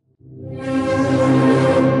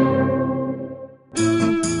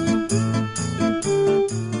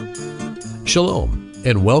Shalom,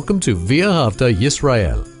 and welcome to V'ahavta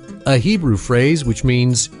Yisrael, a Hebrew phrase which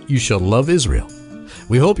means, you shall love Israel.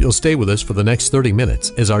 We hope you'll stay with us for the next 30 minutes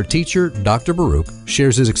as our teacher, Dr. Baruch,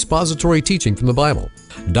 shares his expository teaching from the Bible.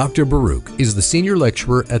 Dr. Baruch is the senior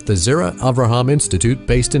lecturer at the Zera Avraham Institute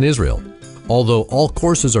based in Israel. Although all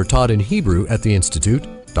courses are taught in Hebrew at the Institute,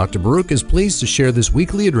 Dr. Baruch is pleased to share this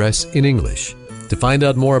weekly address in English. To find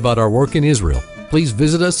out more about our work in Israel, please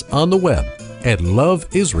visit us on the web at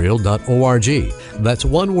loveisrael.org. That's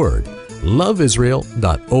one word,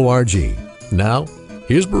 loveisrael.org. Now,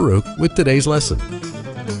 here's Baruch with today's lesson.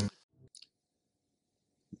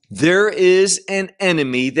 There is an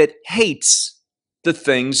enemy that hates the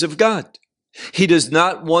things of God. He does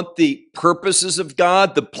not want the purposes of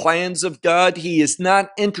God, the plans of God. He is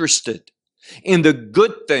not interested in the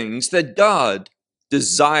good things that God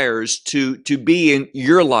desires to be in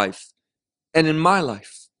your life and in my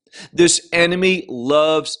life. This enemy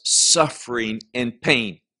loves suffering and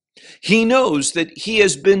pain. He knows that he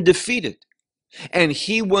has been defeated, and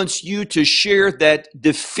he wants you to share that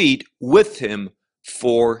defeat with him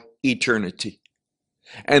for eternity.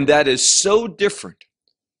 And that is so different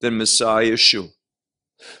than Messiah Yeshua,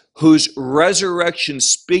 whose resurrection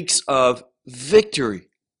speaks of victory.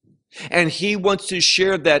 And he wants to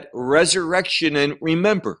share that resurrection. And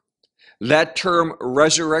remember, that term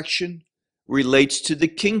resurrection relates to the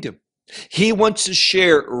kingdom. He wants to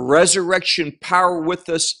share resurrection power with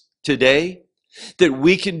us today, that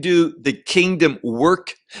we can do the kingdom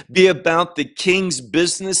work, be about the king's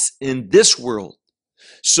business in this world,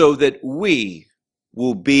 so that we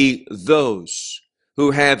will be those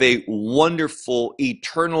who have a wonderful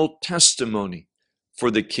eternal testimony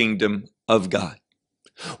for the kingdom of God.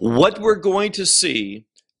 What we're going to see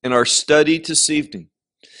in our study this evening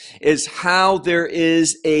is how there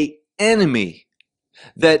is an enemy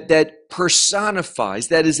that personifies,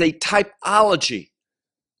 that is a typology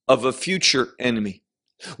of a future enemy.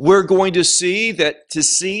 We're going to see that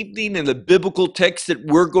this evening in the biblical text that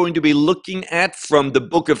we're going to be looking at from the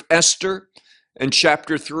book of Esther and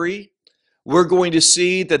chapter 3, we're going to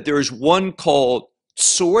see that there is one called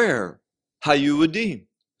Tzorer HaYudim,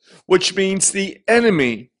 which means the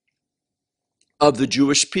enemy of the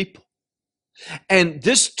Jewish people. And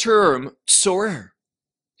this term, Tzorer,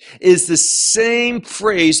 is the same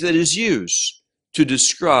phrase that is used to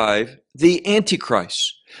describe the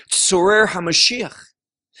Antichrist, Tzorer HaMashiach.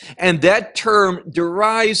 And that term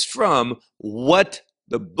derives from what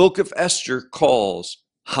the book of Esther calls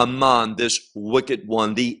Haman, this wicked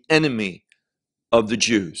one, the enemy of the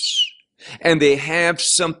Jews. And they have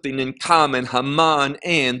something in common, Haman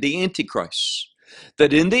and the Antichrist,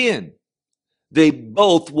 that in the end, they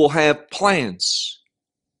both will have plans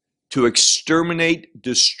to exterminate,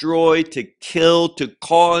 destroy, to kill, to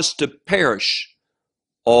cause, to perish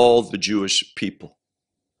all the Jewish people.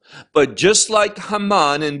 But just like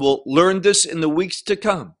Haman, and we'll learn this in the weeks to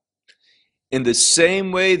come, in the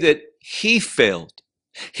same way that he failed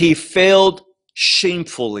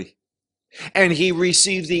shamefully, and he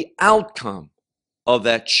received the outcome of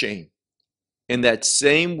that shame. In that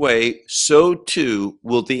same way, so too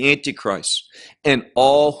will the Antichrist and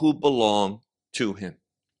all who belong to him.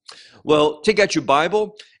 Well, take out your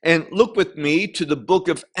Bible and look with me to the book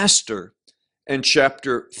of Esther and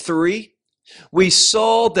chapter 3. We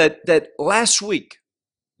saw that last week,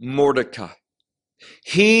 Mordecai,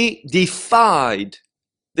 he defied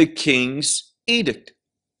the king's edict.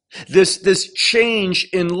 This change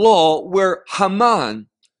in law where Haman,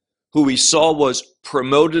 who we saw was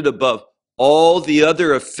promoted above all the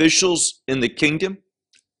other officials in the kingdom,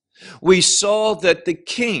 we saw that the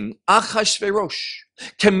king, Ahasuerus,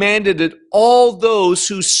 commanded that all those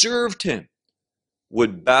who served him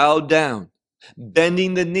would bow down,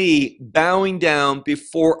 bending the knee, bowing down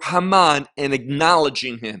before Haman and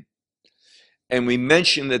acknowledging him. And we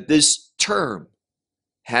mentioned that this term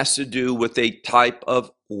has to do with a type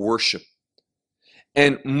of worship.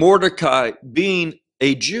 And Mordecai, being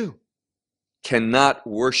a Jew, cannot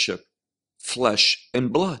worship flesh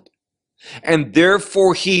and blood. And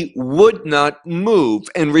therefore he would not move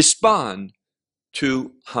and respond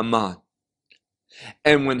to Haman.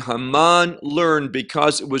 And when Haman learned,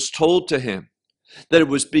 because it was told to him that it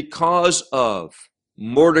was because of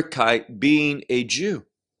Mordecai being a Jew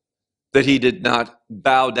that he did not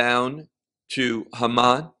bow down to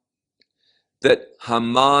Haman, that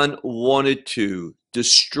Haman wanted to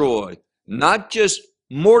destroy not just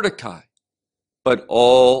Mordecai, but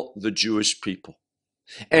all the Jewish people.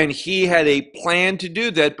 And he had a plan to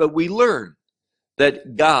do that, but we learn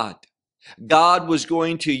that God was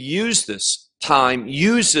going to use this time,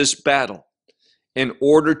 use this battle in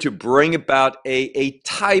order to bring about a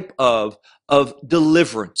type of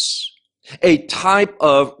deliverance, a type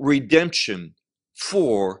of redemption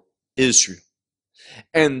for Israel.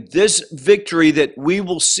 And this victory that we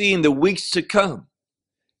will see in the weeks to come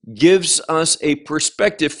gives us a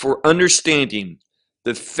perspective for understanding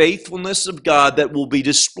the faithfulness of God that will be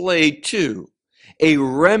displayed to a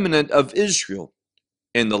remnant of Israel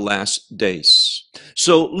in the last days.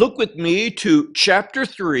 So look with me to chapter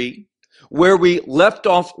 3, where we left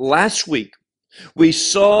off last week. We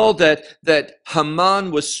saw that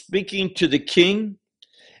Haman was speaking to the king,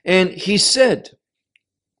 and he said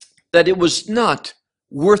that it was not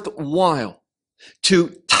worthwhile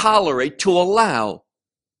to tolerate, to allow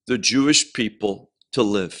the Jewish people to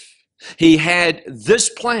live. He had this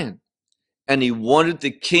plan, and he wanted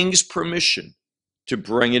the king's permission to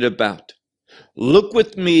bring it about. Look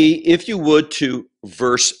with me, if you would, to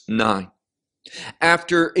verse 9.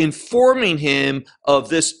 After informing him of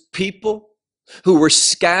this people who were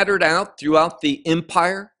scattered out throughout the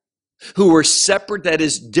empire, who were separate, that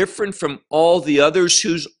is different from all the others,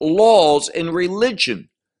 whose laws and religion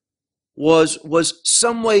was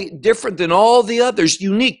some way different than all the others,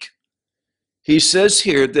 unique. He says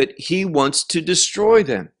here that he wants to destroy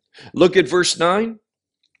them. Look at verse 9.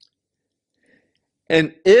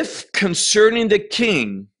 And if concerning the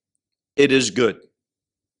king it is good,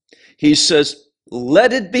 he says,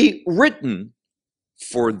 let it be written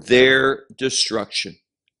for their destruction.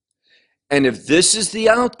 And if this is the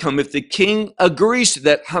outcome, if the king agrees to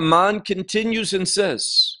that, Haman continues and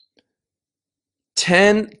says,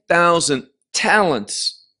 10,000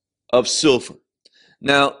 talents of silver.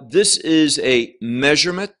 Now, this is a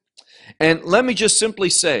measurement, and let me just simply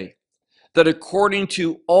say that according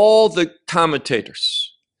to all the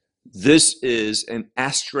commentators, this is an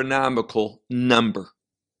astronomical number.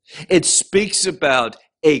 It speaks about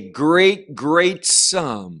a great, great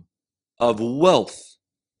sum of wealth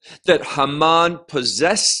that Haman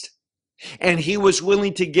possessed, and he was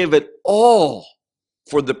willing to give it all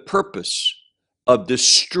for the purpose of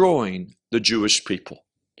destroying the Jewish people.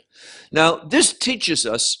 Now, this teaches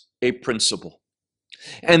us a principle,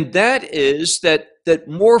 and that is that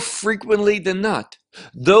more frequently than not,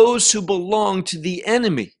 those who belong to the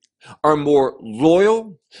enemy are more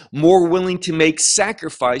loyal, more willing to make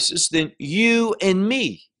sacrifices than you and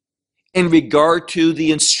me in regard to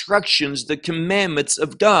the instructions, the commandments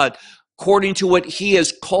of God, according to what he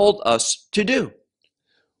has called us to do.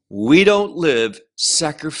 We don't live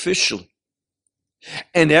sacrificially.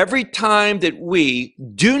 And every time that we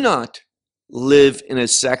do not live in a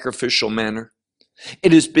sacrificial manner,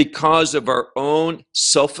 it is because of our own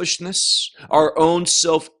selfishness, our own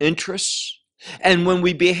self-interest. And when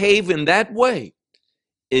we behave in that way,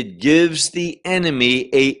 it gives the enemy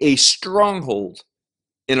a stronghold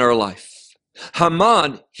in our life.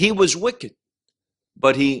 Haman, he was wicked,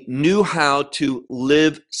 but he knew how to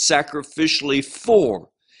live sacrificially for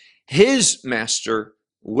his master,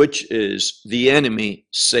 which is the enemy,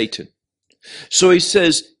 Satan. So he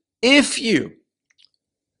says, if you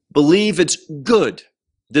believe it's good,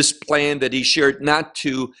 this plan that he shared, not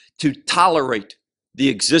to tolerate the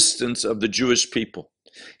existence of the Jewish people.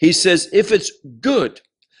 He says, if it's good,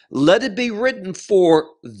 let it be written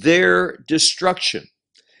for their destruction.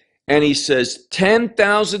 And he says,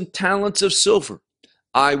 10,000 talents of silver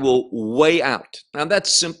I will weigh out. Now that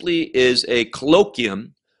simply is a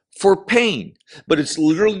colloquium for pain, but it's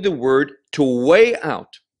literally the word to weigh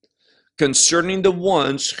out concerning the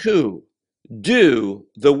ones who do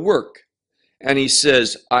the work. And he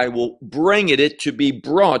says, I will bring it to be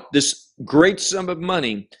brought, this great sum of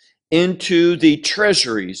money, into the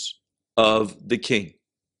treasuries of the king.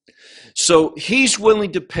 So he's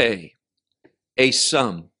willing to pay a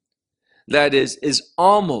sum that is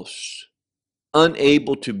almost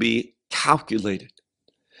unable to be calculated.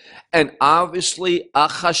 And obviously,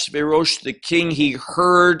 Ahasuerus, the king, he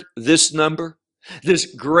heard this number, this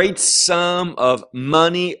great sum of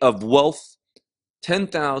money, of wealth,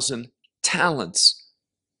 10,000 talents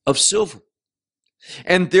of silver.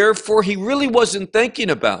 And therefore, he really wasn't thinking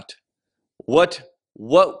about what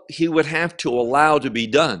he would have to allow to be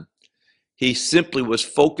done. He simply was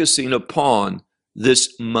focusing upon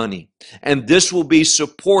this money. And this will be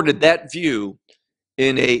supported, that view,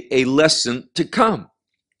 in a lesson to come.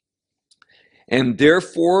 And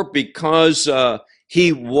therefore, because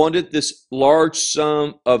he wanted this large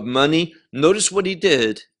sum of money, notice what he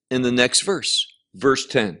did in the next verse, verse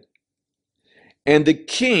 10. And the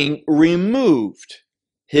king removed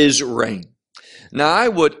his reign. Now, I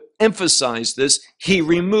would emphasize this. He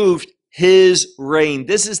removed his reign.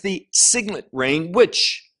 This is the signet ring,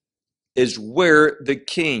 which is where the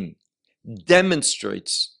king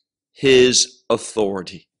demonstrates his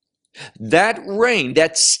authority. That ring,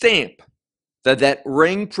 that stamp that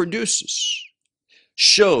ring produces,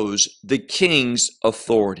 shows the king's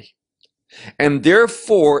authority. And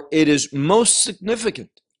therefore, it is most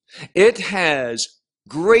significant. It has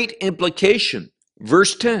great implication.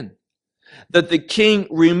 Verse 10, that the king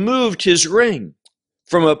removed his ring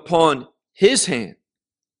from upon his hand,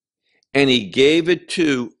 and he gave it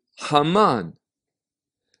to Haman,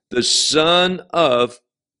 the son of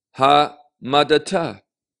Hammedatha,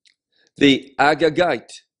 the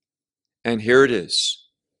Agagite. And here it is,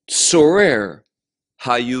 Tzorer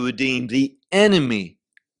HaYehudim, the enemy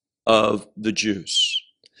of the Jews.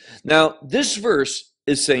 Now, this verse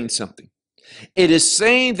is saying something. It is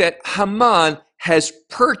saying that Haman has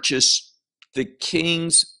purchased the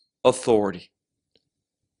king's authority.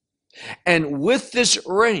 And with this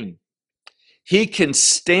ring, he can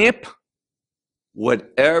stamp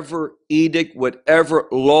whatever edict, whatever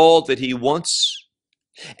law that he wants.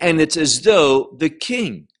 And it's as though the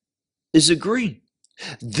king is agreeing.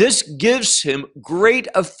 This gives him great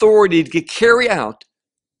authority to carry out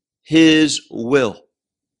his will.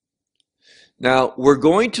 Now, we're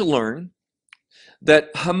going to learn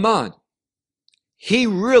that Haman, he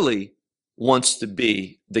really wants to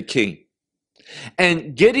be the king.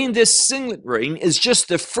 And getting this signet ring is just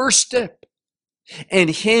the first step in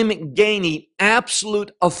him gaining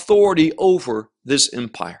absolute authority over this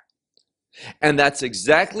empire. And that's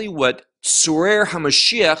exactly what Tzorer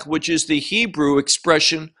HaMashiach, which is the Hebrew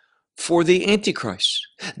expression for the Antichrist.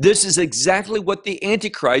 This is exactly what the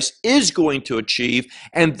Antichrist is going to achieve,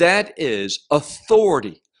 and that is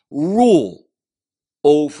authority, rule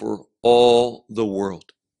over all the world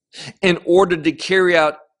in order to carry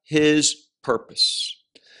out his purpose.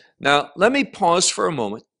 Now, let me pause for a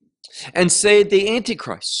moment and say the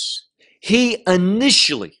Antichrist, he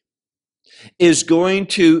initially is going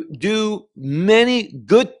to do many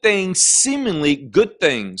good things, seemingly good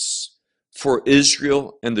things for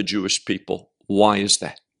Israel and the Jewish people. Why is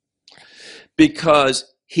that?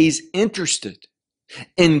 Because he's interested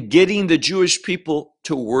in getting the Jewish people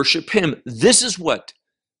to worship him. This is what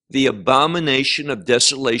the abomination of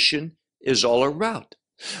desolation is all about.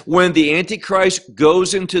 When the Antichrist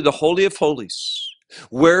goes into the Holy of Holies,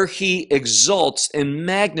 where he exalts and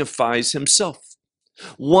magnifies himself,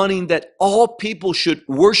 wanting that all people should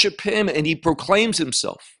worship him, and he proclaims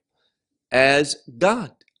himself as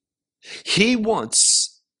God. He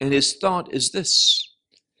wants, and his thought is this,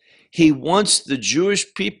 he wants the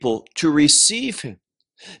Jewish people to receive him,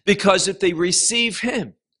 because if they receive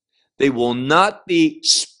him, they will not be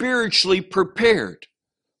spiritually prepared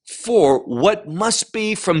for what must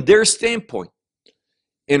be from their standpoint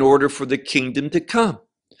in order for the kingdom to come.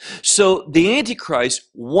 So the Antichrist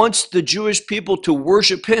wants the Jewish people to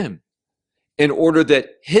worship him in order that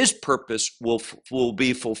his purpose will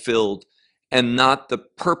be fulfilled, and not the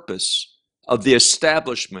purpose of the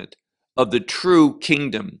establishment of the true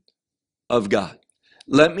kingdom of God.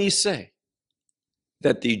 Let me say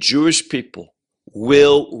that the Jewish people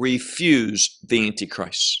will refuse the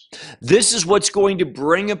Antichrist. This is what's going to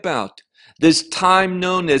bring about this time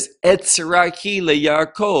known as Etzerahi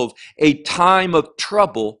LeYaakov, a time of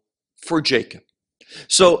trouble for Jacob.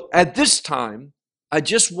 So at this time, I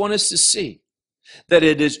just want us to see that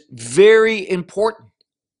it is very important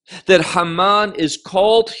that Haman is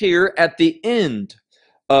called here at the end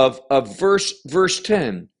of verse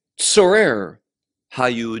 10, Tzorer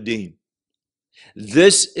HaYehudim.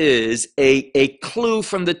 This is a clue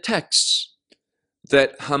from the text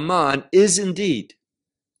that Haman is indeed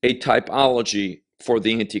a typology for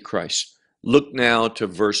the Antichrist. Look now to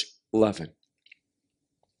verse 11.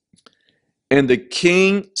 And the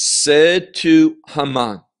king said to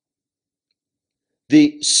Haman,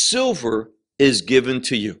 the silver is given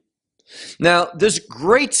to you. Now, this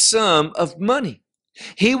great sum of money,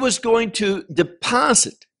 he was going to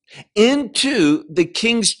deposit into the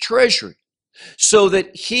king's treasury so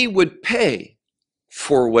that he would pay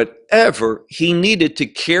for whatever he needed to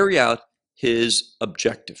carry out his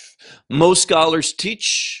objective. Most scholars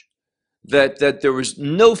teach that there was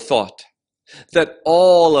no thought that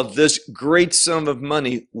all of this great sum of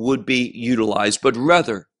money would be utilized, but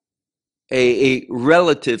rather a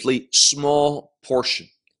relatively small portion.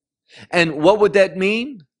 And what would that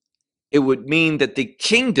mean? It would mean that the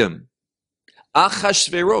kingdom,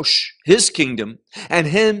 Achashverosh, his kingdom, and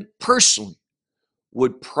him personally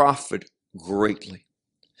would profit greatly.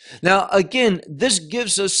 Now, again, this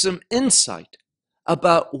gives us some insight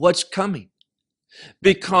about what's coming,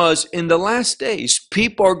 because in the last days,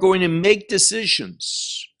 people are going to make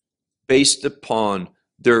decisions based upon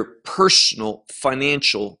their personal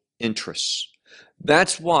financial interests.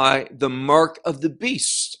 That's why the mark of the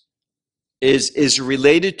beast is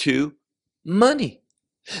related to money.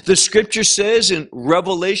 The scripture says in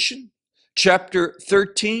Revelation chapter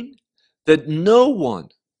 13 that no one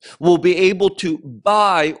will be able to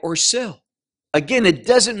buy or sell. Again, it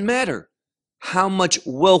doesn't matter how much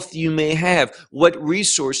wealth you may have, what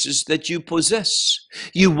resources that you possess.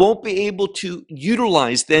 You won't be able to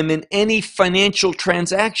utilize them in any financial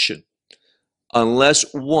transaction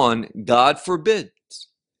unless one, God forbid,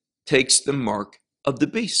 takes the mark of the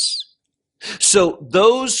beast. So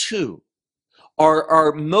those who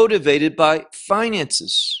are motivated by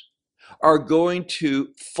finances are going to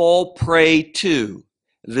fall prey to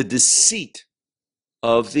the deceit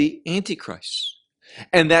of the Antichrist.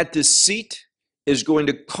 And that deceit is going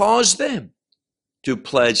to cause them to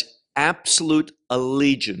pledge absolute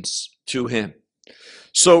allegiance to him.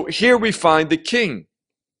 So here we find the king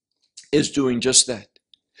is doing just that.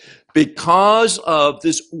 Because of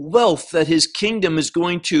this wealth that his kingdom is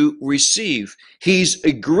going to receive, he's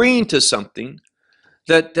agreeing to something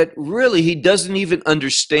that really he doesn't even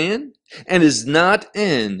understand and is not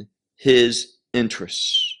in his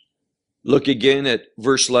interests. Look again at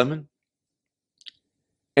verse 11.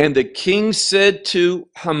 And the king said to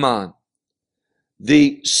Haman,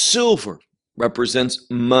 the silver represents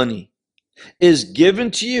money, is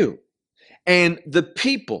given to you, and the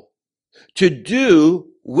people to do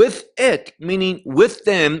with it, meaning with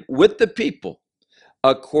them, with the people,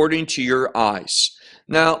 according to your eyes.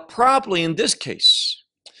 Now, probably in this case,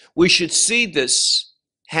 we should see this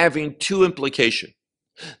having two implications.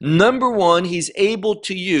 Number one, he's able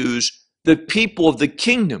to use the people of the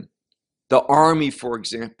kingdom, the army, for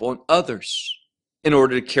example, and others, in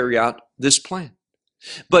order to carry out this plan.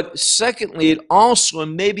 But secondly, it also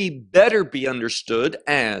maybe better be understood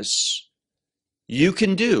as you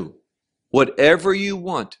can do whatever you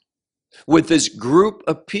want with this group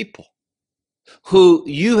of people who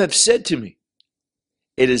you have said to me,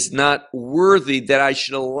 it is not worthy that I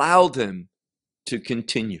should allow them to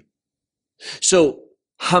continue. So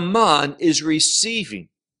Haman is receiving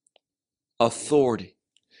authority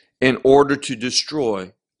in order to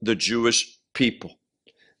destroy the Jewish people.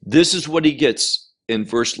 This is what he gets in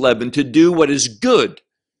verse 11, to do what is good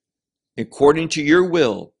according to your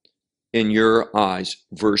will in your eyes.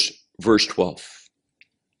 Verse 12.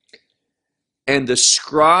 And the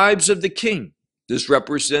scribes of the king, this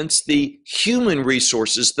represents the human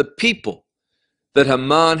resources, the people that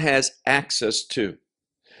Haman has access to.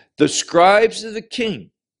 The scribes of the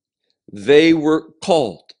king, they were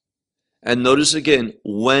called. And notice again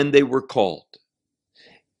when they were called.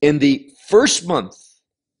 In the first month,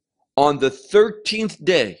 on the 13th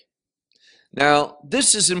day. Now,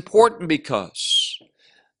 this is important because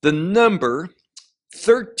the number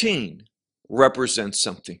 13 represents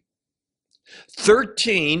something.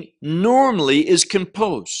 13 normally is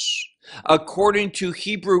composed according to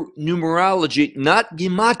Hebrew numerology, not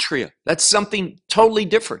gematria. That's something totally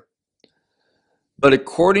different. But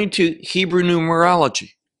according to Hebrew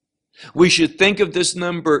numerology, we should think of this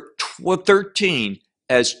number 13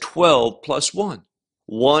 as 12 plus 1.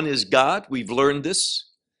 1 is God, we've learned this,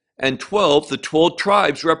 and 12, the 12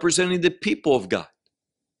 tribes representing the people of God.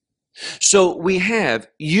 So we have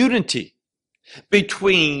unity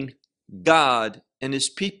between God and his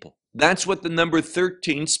people. That's what the number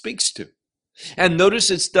 13 speaks to. And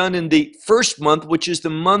notice it's done in the first month, which is the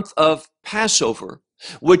month of Passover,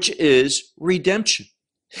 which is redemption.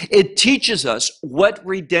 It teaches us what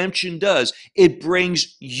redemption does. It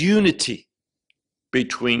brings unity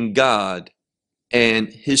between God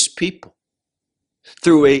and his people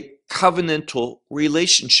through a covenantal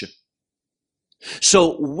relationship.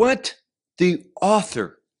 So what the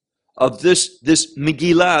author of this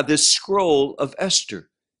Megillah, this scroll of Esther,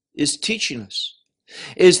 is teaching us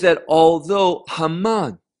is that although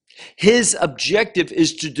Haman, his objective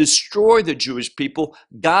is to destroy the Jewish people,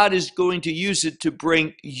 God is going to use it to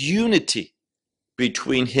bring unity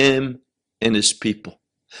between him and his people.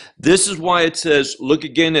 This is why it says, look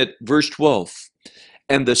again at verse 12,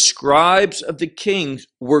 and the scribes of the kings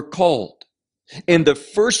were called in the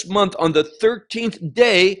first month on the 13th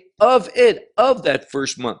day of that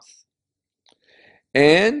first month.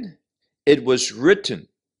 And it was written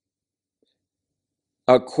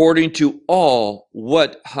according to all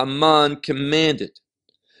what Haman commanded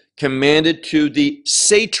to the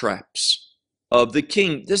satraps of the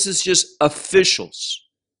king. This is just officials,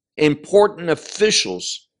 important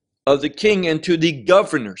officials of the king, and to the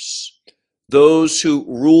governors, those who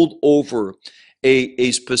ruled over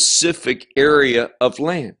a specific area of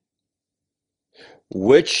land,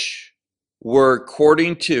 which were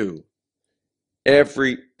according to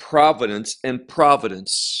every providence and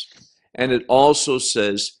providence. And it also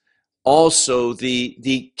says, also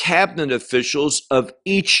the cabinet officials of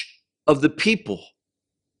each of the people,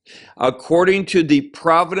 according to the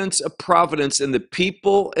providence of providence, and the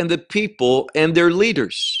people and their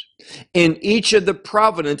leaders. In each of the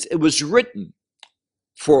providence, it was written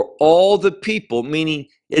for all the people, meaning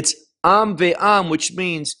it's am ve'am, which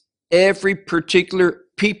means every particular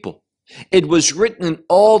people. It was written in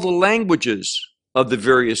all the languages of the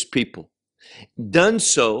various people. Done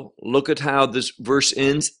so, look at how this verse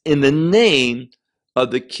ends, in the name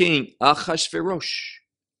of the king Ahasuerus.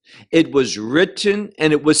 It was written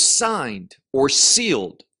and it was signed or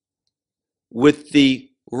sealed with the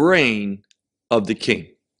reign of the king.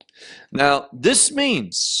 Now, this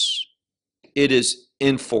means it is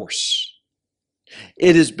in force.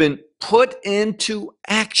 It has been put into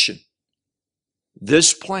action,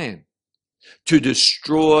 this plan to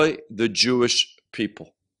destroy the Jewish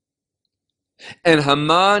people. And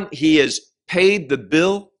Haman, he has paid the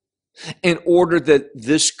bill in order that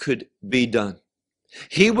this could be done.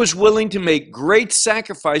 He was willing to make great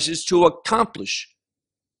sacrifices to accomplish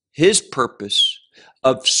his purpose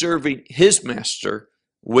of serving his master,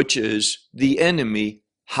 which is the enemy,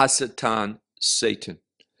 Hasatan, Satan.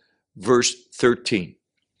 Verse 13.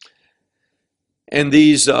 And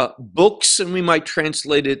these books, and we might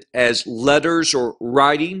translate it as letters or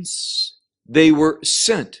writings, they were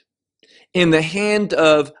sent in the hand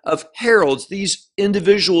of heralds, these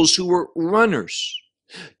individuals who were runners,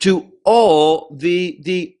 to all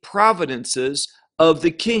the providences of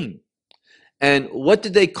the king. And what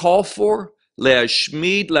did they call for?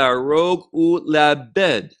 Le'ashmid, la'arog,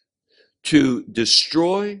 u'la'abed, to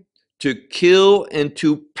destroy, to kill, and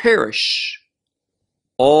to perish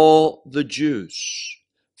all the Jews,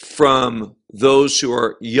 from those who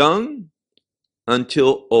are young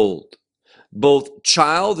until old, both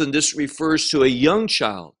child, and this refers to a young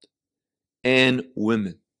child, and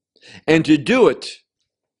women, and to do it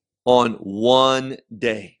on one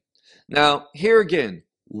day. Now, here again,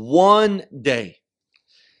 one day.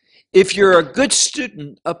 If you're a good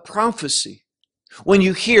student of prophecy, when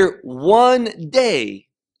you hear one day,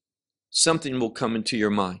 something will come into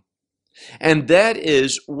your mind. And that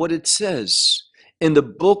is what it says in the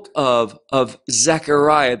book of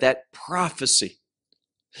Zechariah, that prophecy,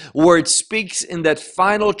 where it speaks in that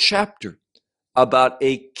final chapter about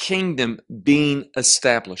a kingdom being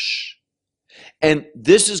established. And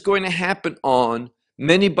this is going to happen on,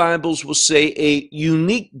 many Bibles will say, a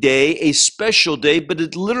unique day, a special day, but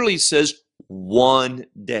it literally says one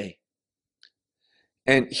day.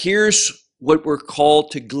 And here's what we're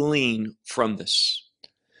called to glean from this.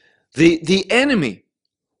 The enemy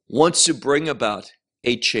wants to bring about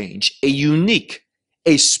a change, a unique,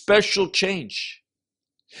 a special change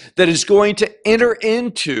that is going to enter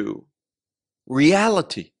into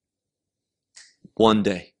reality one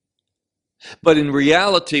day. But in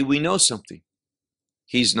reality, we know something.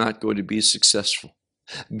 He's not going to be successful.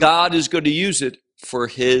 God is going to use it for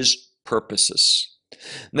his purposes.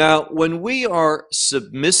 Now, when we are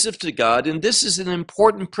submissive to God, and this is an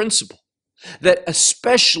important principle that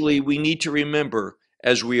especially we need to remember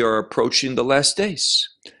as we are approaching the last days,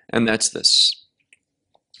 and that's this.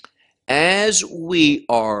 As we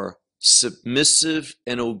are submissive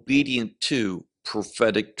and obedient to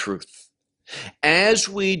prophetic truth, as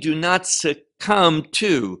we do not succumb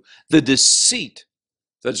to the deceit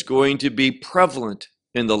that's going to be prevalent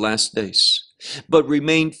in the last days, but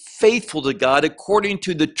remain faithful to God according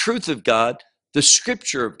to the truth of God, the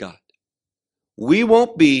scripture of God, we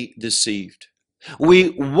won't be deceived. We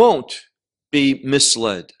won't be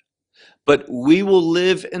misled, but we will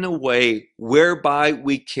live in a way whereby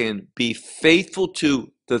we can be faithful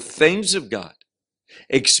to the things of God,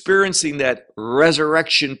 experiencing that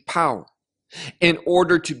resurrection power in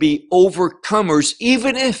order to be overcomers,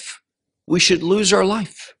 even if we should lose our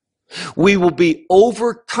life. We will be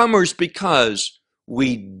overcomers because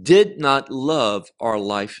we did not love our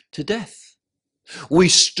life to death. We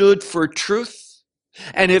stood for truth.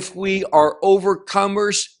 And if we are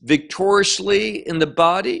overcomers victoriously in the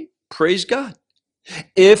body, praise God.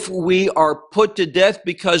 If we are put to death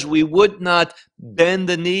because we would not bend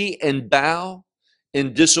the knee and bow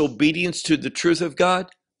in disobedience to the truth of God,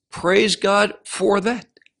 praise God for that.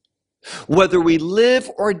 Whether we live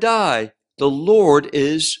or die, the Lord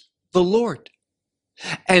is the Lord.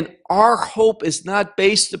 And our hope is not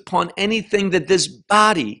based upon anything that this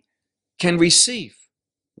body can receive.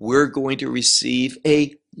 We're going to receive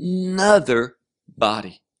another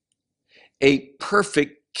body, a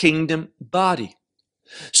perfect kingdom body.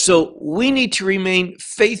 So we need to remain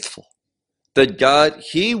faithful that God,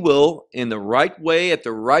 He will, in the right way, at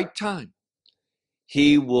the right time,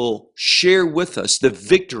 He will share with us the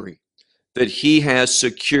victory that He has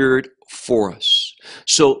secured for us.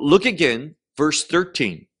 So look again, verse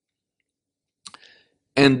 13.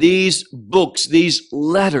 And these books, these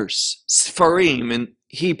letters, Sepharim in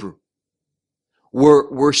Hebrew,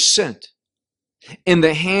 were sent in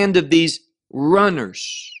the hand of these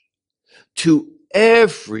runners to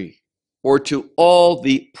every or to all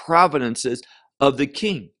the providences of the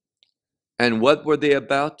king. And what were they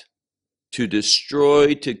about? To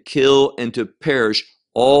destroy, to kill, and to perish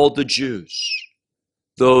all the Jews,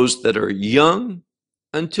 those that are young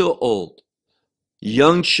until old,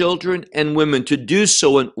 young children and women, to do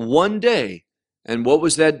so in one day. And what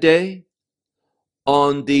was that day?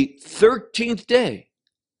 On the 13th day.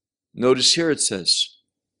 Notice here it says,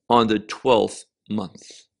 on the 12th month.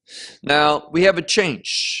 Now, we have a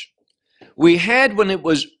change. We had when it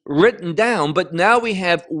was written down, but now we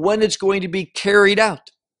have when it's going to be carried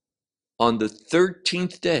out, on the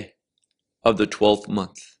 13th day of the 12th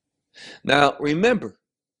month. Now, remember,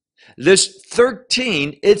 this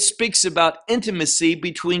 13, it speaks about intimacy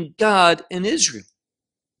between God and Israel,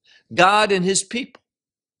 God and His people.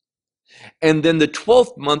 And then the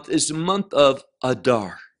 12th month is the month of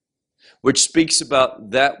Adar, which speaks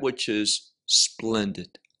about that which is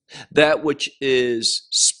splendid, that which is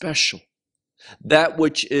special, that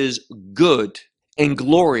which is good and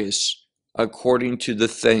glorious according to the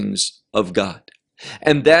things of God.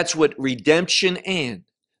 And that's what redemption and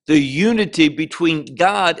the unity between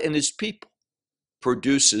God and His people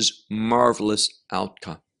produces marvelous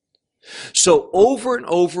outcome. So over and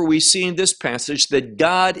over we see in this passage that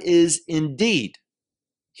God is indeed,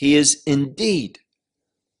 He is indeed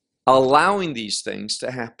allowing these things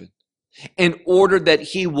to happen in order that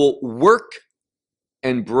He will work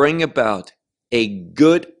and bring about a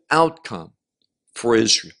good outcome for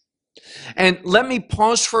Israel. And let me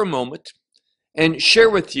pause for a moment and share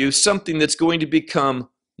with you something that's going to become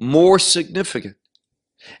more significant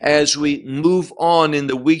as we move on in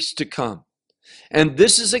the weeks to come. And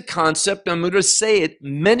this is a concept, I'm going to say it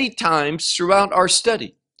many times throughout our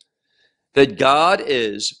study, that God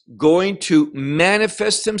is going to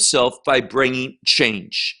manifest Himself by bringing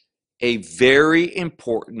change, a very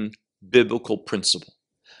important biblical principle.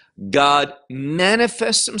 God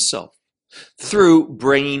manifests Himself through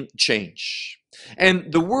bringing change.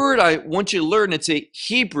 And the word I want you to learn, it's a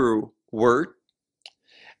Hebrew word,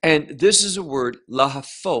 and this is a word,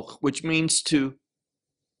 lahafoch, which means to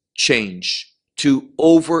change, to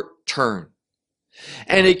overturn.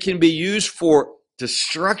 And it can be used for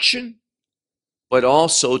destruction, but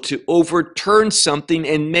also to overturn something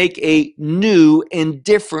and make a new and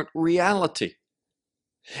different reality.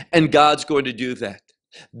 And God's going to do that.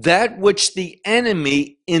 That which the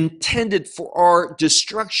enemy intended for our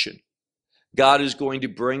destruction, God is going to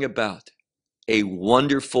bring about a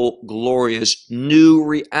wonderful, glorious new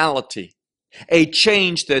reality, a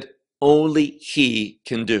change that only He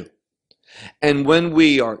can do. And when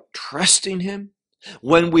we are trusting Him,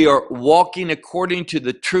 when we are walking according to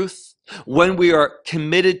the truth, when we are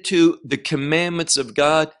committed to the commandments of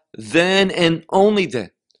God, then and only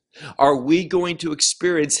then are we going to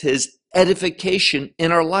experience His edification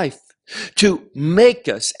in our life to make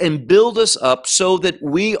us and build us up so that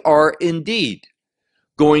we are indeed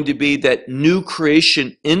going to be that new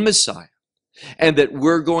creation in Messiah, and that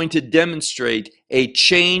we're going to demonstrate a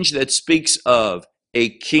change that speaks of a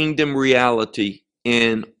kingdom reality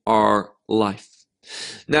in our life.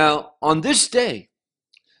 Now, on this day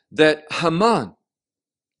that Haman,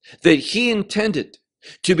 that he intended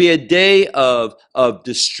to be a day of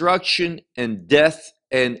destruction and death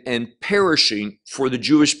and perishing for the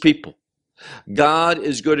Jewish people, God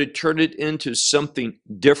is going to turn it into something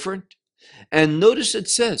different. And notice it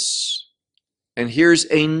says, and here's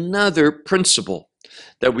another principle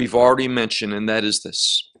that we've already mentioned, and that is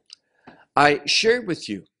this. I shared with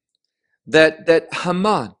you that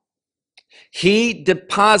Haman, he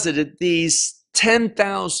deposited these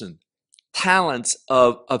 10,000 talents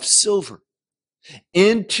of silver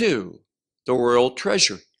into the royal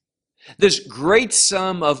treasury. This great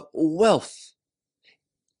sum of wealth,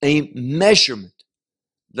 a measurement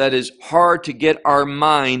that is hard to get our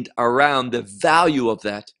mind around the value of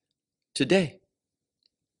that today.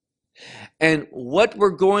 And what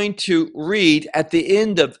we're going to read at the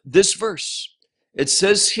end of this verse, it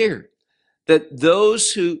says here that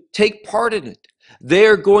those who take part in it, they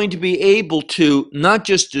are going to be able to not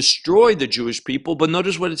just destroy the Jewish people, but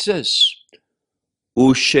notice what it says.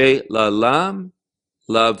 Ushe lalam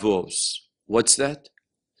lavos. What's that?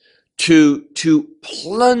 To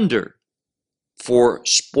plunder for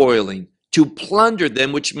spoiling, to plunder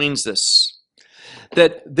them, which means this,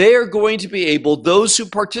 that they are going to be able, those who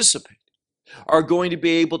participate, are going to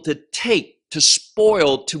be able to take, to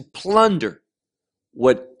spoil, to plunder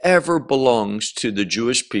whatever belongs to the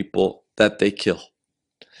Jewish people that they kill.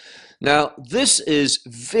 Now, this is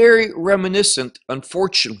very reminiscent,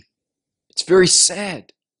 unfortunately. It's very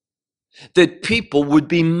sad that people would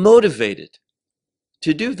be motivated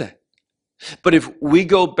to do that. But if we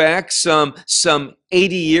go back some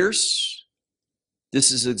 80 years, this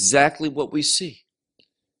is exactly what we see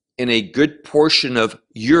in a good portion of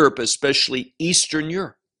Europe, especially Eastern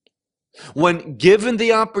Europe. When given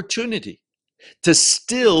the opportunity to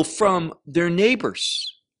steal from their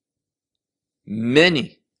neighbors,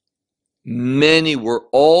 many were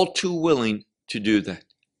all too willing to do that.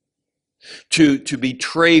 To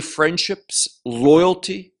betray friendships,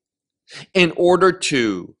 loyalty, in order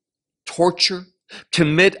to torture,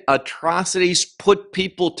 commit atrocities, put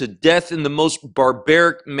people to death in the most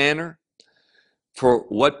barbaric manner. For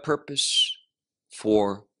what purpose?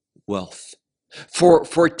 For wealth.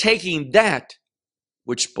 For taking that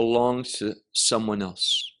which belongs to someone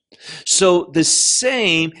else. So the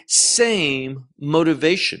same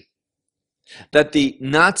motivation that the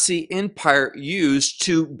Nazi Empire used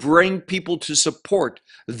to bring people to support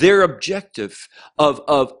their objective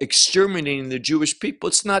of exterminating the Jewish people,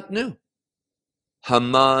 it's not new.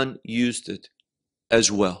 Haman used it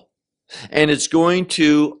as well. And it's going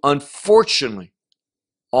to, unfortunately,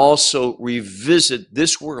 also revisit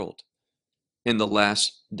this world in the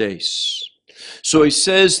last days. So he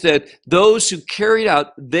says that those who carried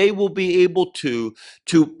out, they will be able to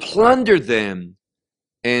plunder them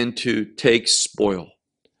and to take spoil.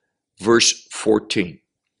 Verse 14.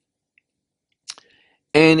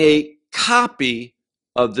 And a copy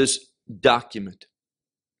of this document,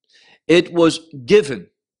 it was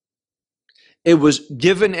given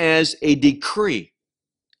as a decree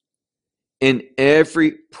in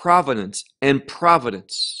every province and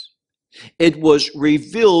providence. It was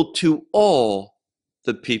revealed to all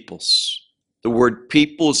the peoples. The word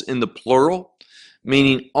peoples in the plural,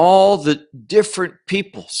 meaning all the different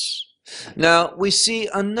peoples. Now, we see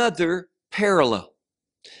another parallel,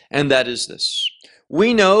 and that is this.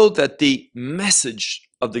 We know that the message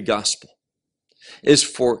of the gospel is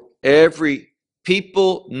for every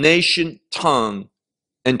people, nation, tongue,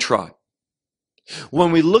 and tribe.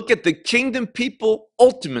 When we look at the kingdom people,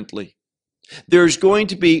 ultimately, there's going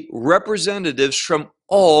to be representatives from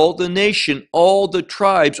all the nation, all the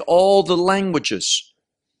tribes, all the languages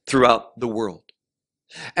throughout the world.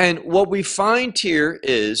 And what we find here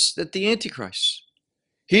is that the Antichrist,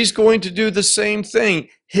 he's going to do the same thing.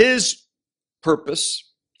 His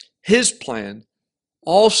purpose, his plan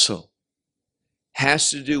also has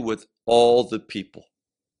to do with all the people.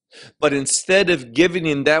 But instead of giving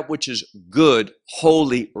in that which is good,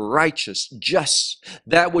 holy, righteous, just,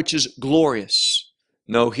 that which is glorious,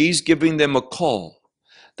 no, he's giving them a call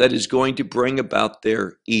that is going to bring about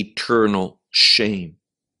their eternal shame.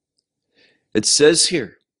 It says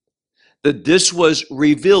here that this was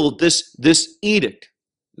revealed, this edict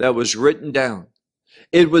that was written down,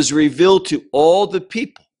 it was revealed to all the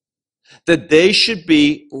people that they should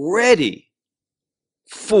be ready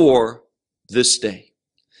for this day.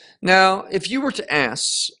 Now, if you were to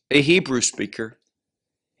ask a Hebrew speaker,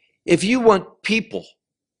 if you want people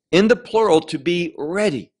in the plural to be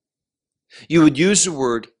ready, you would use the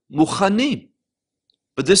word muchanim.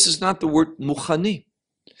 But this is not the word muchanim.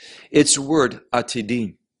 It's the word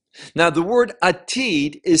atidim. Now, the word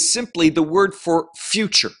atid is simply the word for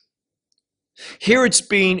future. Here it's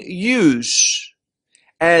being used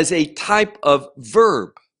as a type of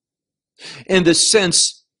verb in the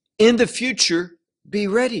sense, in the future, be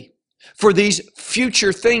ready. For these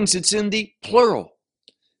future things, it's in the plural.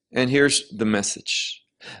 And here's the message.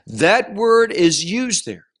 That word is used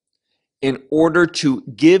there in order to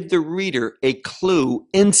give the reader a clue,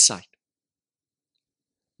 insight,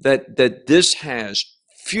 that this has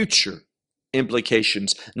future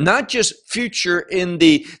implications, not just future in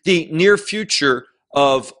the near future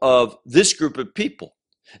of this group of people.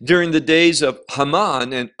 During the days of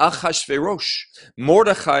Haman and Achashverosh,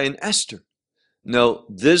 Mordechai and Esther. No,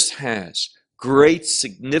 this has great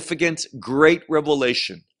significance, great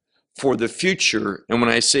revelation for the future. And when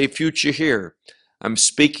I say future here, I'm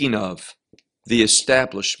speaking of the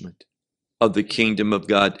establishment of the kingdom of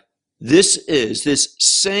God. This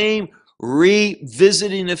same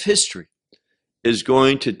revisiting of history is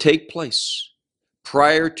going to take place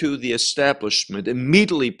prior to the establishment,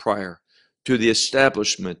 immediately prior to the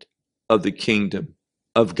establishment of the kingdom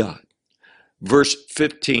of God. Verse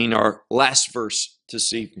 15, our last verse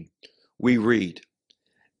this evening, we read,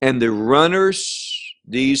 And the runners,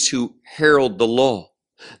 these who herald the law,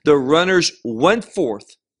 the runners went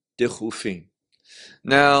forth, dechufim.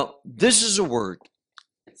 Now, this is a word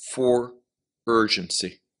for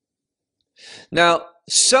urgency. Now,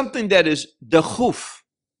 something that is dechuf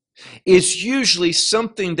is usually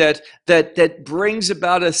something that brings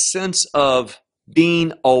about a sense of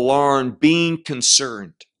being alarmed, being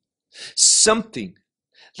concerned, something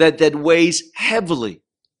that weighs heavily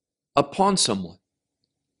upon someone.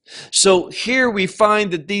 So here we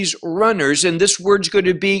find that these runners, and this word's going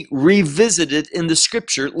to be revisited in the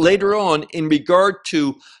scripture later on in regard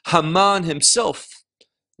to Haman himself,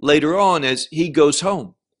 later on as he goes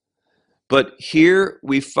home. But here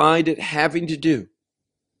we find it having to do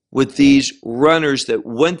with these runners that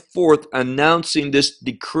went forth announcing this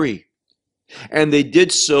decree. And they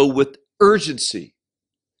did so with urgency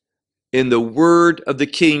in the word of the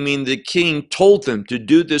king, meaning the king told them to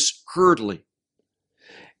do this hurriedly.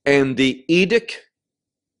 And the edict,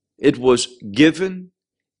 it was given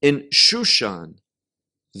in Shushan,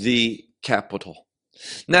 the capital.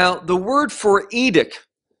 Now, the word for edict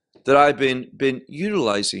that I've been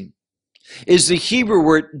utilizing is the Hebrew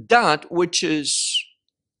word dat, which is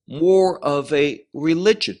more of a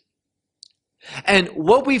religion. And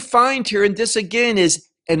what we find here, and this again is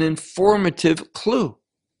an informative clue,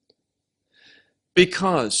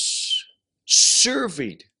 because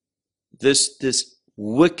serving this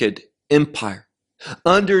wicked empire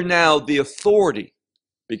under now the authority,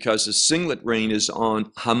 because the signet ring is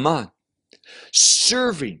on Haman,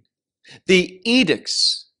 serving the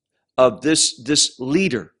edicts of this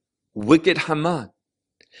leader, wicked Haman,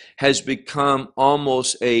 has become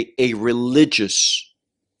almost a religious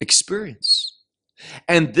experience.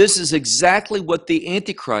 And this is exactly what the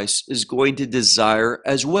Antichrist is going to desire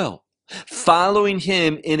as well, following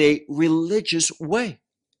him in a religious way.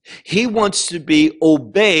 He wants to be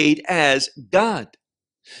obeyed as God.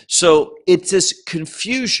 So it's this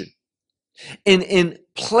confusion in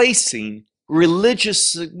placing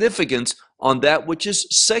religious significance on that which is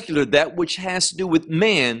secular, that which has to do with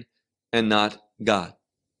man and not God.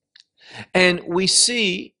 And we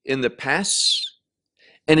see in the past,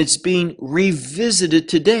 and it's being revisited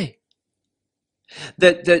today,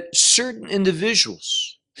 that certain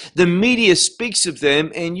individuals, the media speaks of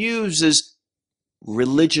them and uses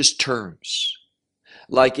religious terms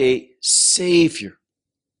like a savior,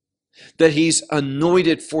 that he's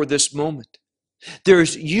anointed for this moment.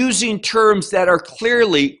 There's using terms that are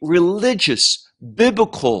clearly religious,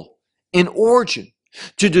 biblical in origin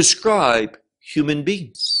to describe human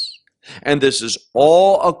beings. And this is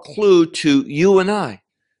all a clue to you and I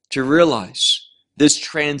to realize this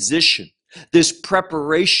transition, this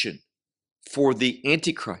preparation for the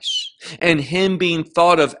Antichrist, and him being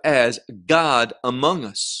thought of as God among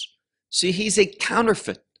us. See, he's a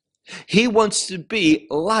counterfeit. He wants to be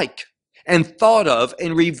like and thought of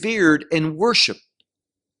and revered and worshiped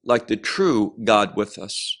like the true God with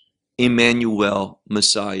us, Emmanuel,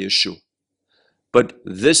 Messiah, Yeshua. But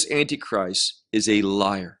this Antichrist is a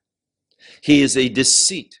liar. He is a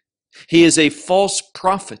deceit. He is a false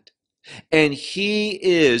prophet. And he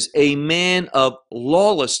is a man of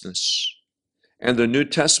lawlessness. And the New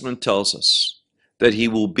Testament tells us that he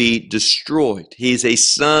will be destroyed. He is a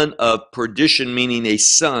son of perdition, meaning a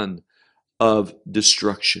son of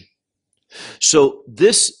destruction. So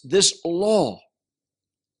this law,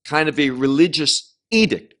 kind of a religious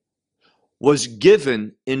edict, was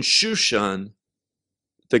given in Shushan,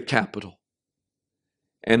 the capital.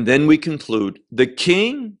 And then we conclude, the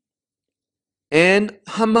king and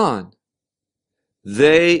Haman,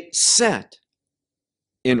 they sat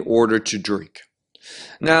in order to drink.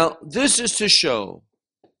 Now, this is to show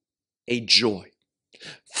a joy.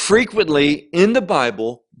 Frequently in the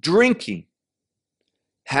Bible, drinking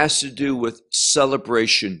has to do with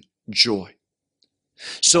celebration, joy.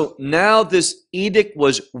 So now this edict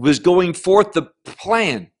was going forth, the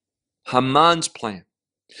plan, Haman's plan,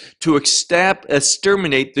 to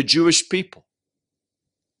exterminate the Jewish people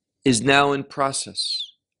is now in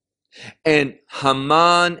process. And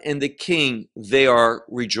Haman and the king, they are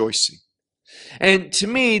rejoicing. And to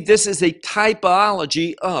me, this is a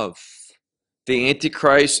typology of the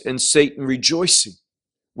Antichrist and Satan rejoicing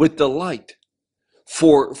with delight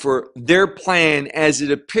for their plan as it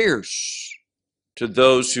appears to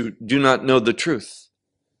those who do not know the truth,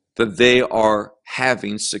 that they are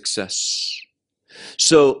having success.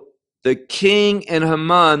 So the king and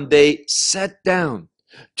Haman, they sat down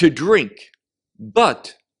to drink,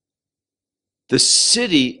 but the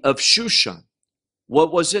city of Shushan,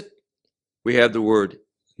 what was it? We have the word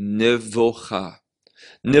nevocha.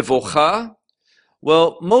 Nevocha,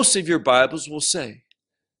 well, most of your Bibles will say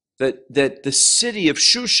that the city of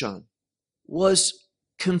Shushan was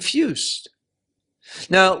confused.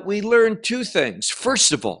 Now, we learn two things.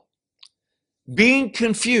 First of all, being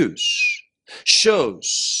confused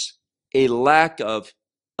shows a lack of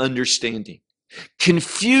understanding.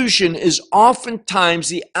 Confusion is oftentimes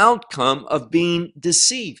the outcome of being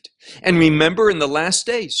deceived. And remember, in the last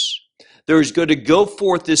days, there is going to go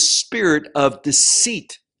forth this spirit of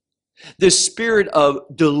deceit, this spirit of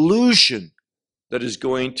delusion that is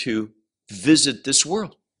going to visit this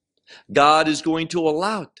world. God is going to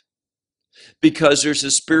allow it because there's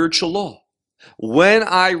a spiritual law. When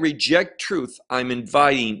I reject truth, I'm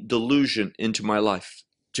inviting delusion into my life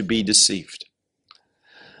to be deceived.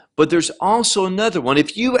 But there's also another one.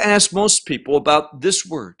 If you ask most people about this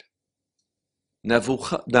word,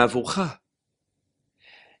 navucha,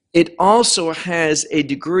 it also has a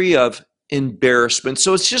degree of embarrassment.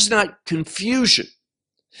 So it's just not confusion,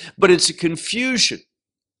 but it's a confusion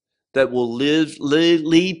that will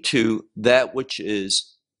lead to that which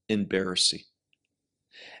is embarrassing.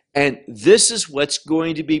 And this is what's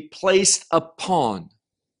going to be placed upon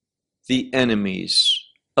the enemies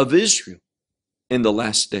of Israel in the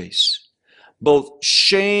last days. Both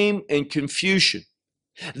shame and confusion.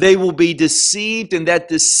 They will be deceived, and that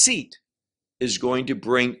deceit is going to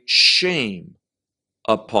bring shame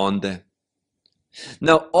upon them.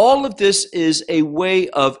 Now, all of this is a way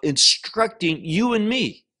of instructing you and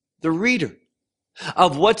me, the reader,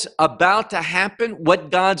 of what's about to happen,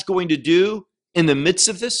 what God's going to do in the midst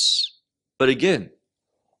of this. But again,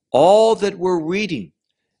 all that we're reading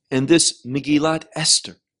in this Megillat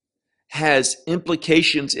Esther has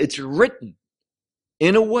implications. It's written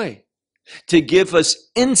in a way to give us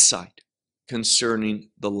insight concerning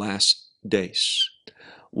the last days.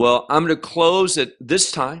 Well, I'm going to close at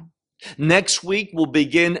this time. Next week, we'll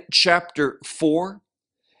begin chapter 4,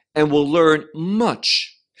 and we'll learn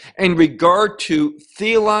much in regard to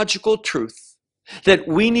theological truth that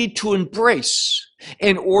we need to embrace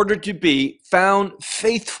in order to be found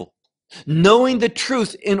faithful, knowing the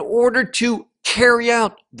truth in order to carry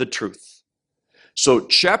out the truth. So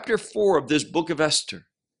chapter 4 of this book of Esther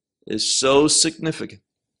is so significant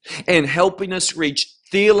in helping us reach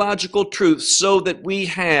theological truth so that we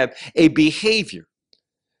have a behavior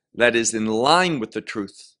that is in line with the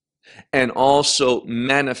truth and also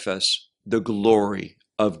manifest the glory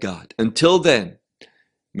of God. Until then,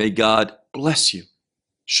 may God bless you.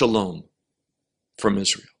 Shalom from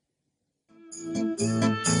Israel.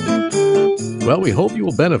 Well, we hope you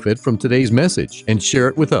will benefit from today's message and share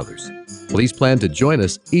it with others. Please plan to join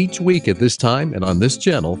us each week at this time and on this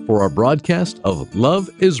channel for our broadcast of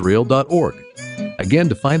loveisrael.org. Again,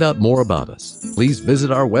 to find out more about us, please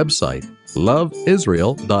visit our website,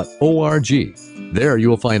 loveisrael.org. There you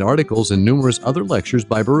will find articles and numerous other lectures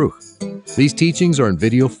by Baruch. These teachings are in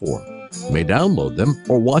video form. You may download them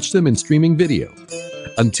or watch them in streaming video.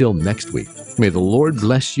 Until next week, may the Lord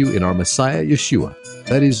bless you in our Messiah Yeshua,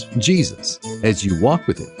 that is, Jesus, as you walk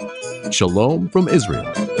with Him. Shalom from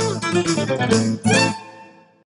Israel.